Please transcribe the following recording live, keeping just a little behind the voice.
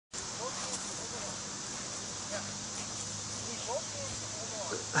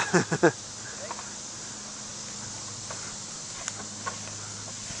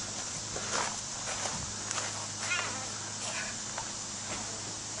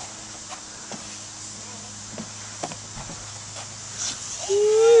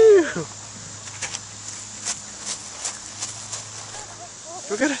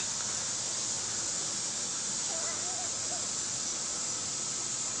Go get it.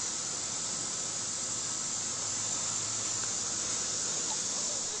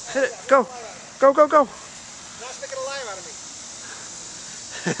 Hit it. Go. Go, go, go. Not sticking a line out of me.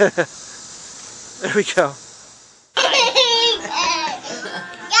 There we go.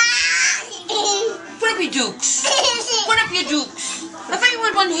 Put up your dukes. Put up your dukes. I thought you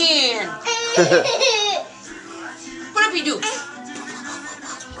wanted one hand. Put up your dukes.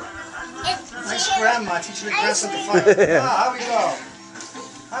 Nice grandma teaching the grandson to fight. How we go?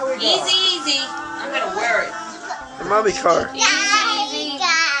 How we go? Easy, easy. I'm gonna wear it. The mommy car. Easy, easy.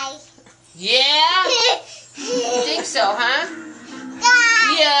 Yeah? You think so, huh?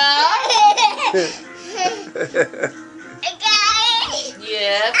 Yeah?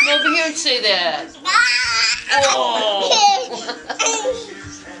 Yeah, come over here and say that. Oh!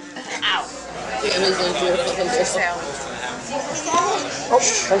 Ow. Oh,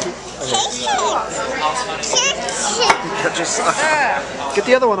 thank you. Get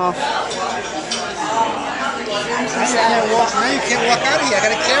the other one off. Now you can't walk out of here. I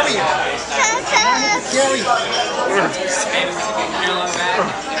gotta carry you. Carry.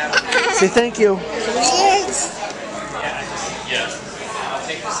 Say thank you.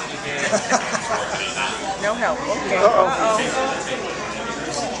 No help. Okay.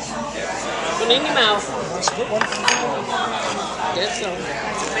 Put it in your mouth. Good so.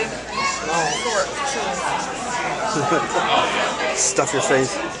 Stuff your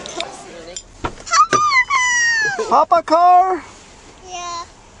face. Papa car. Yeah.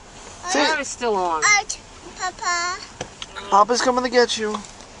 That is still on. Papa. Papa's coming to get you.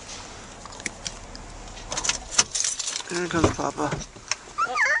 Here comes Papa.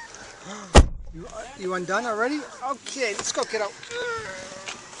 You undone already? Okay, let's go, kiddo.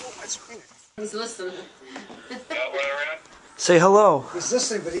 Let's bring it. He's listening. Say hello. He's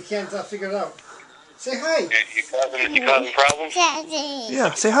listening, but he can't figure it out. Say hi. You causing problems? Daddy.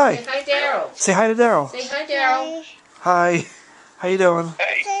 Yeah, say hi. Say hi, Daryl. Say hi to Daryl. Say hi, Daryl. Hi. How you doing?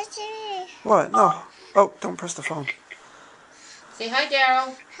 Hey. Daddy. What? No. Oh, don't press the phone. Say hi,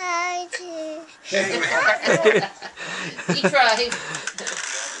 Daryl. Hi, Daddy. He tried.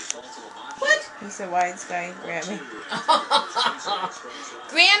 What? He's a wise guy, Grammie.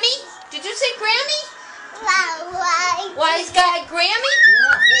 Grammie? Did you say Grammie? Wow, Wise guy Grammie?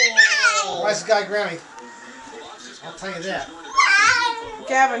 Wise guy, Grammie. I'll tell you that.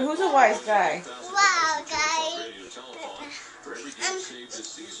 Gavin, who's a wise guy? wow, guys.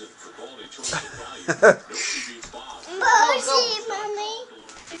 Moshi, mommy.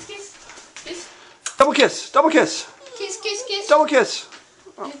 Kiss, kiss. Kiss. Double kiss. Double kiss. Kiss, kiss, kiss. Double kiss.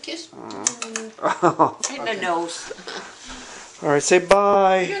 You kiss. Oh. In the nose. All right, say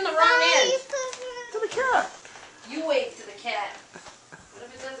bye. You're in the wrong end. To the cat. You wave to the cat. What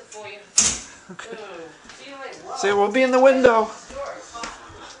if it does it for you? Okay. See you later. Say we'll be in the window.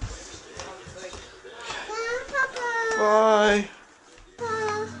 Bye.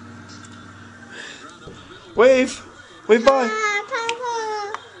 Wave. Wave bye.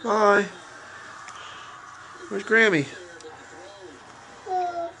 Bye. Where's Grammie?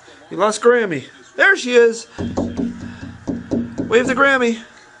 You lost Grammie. There she is. Wave to Grammie.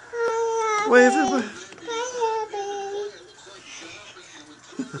 Wave to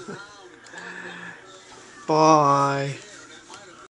Bye.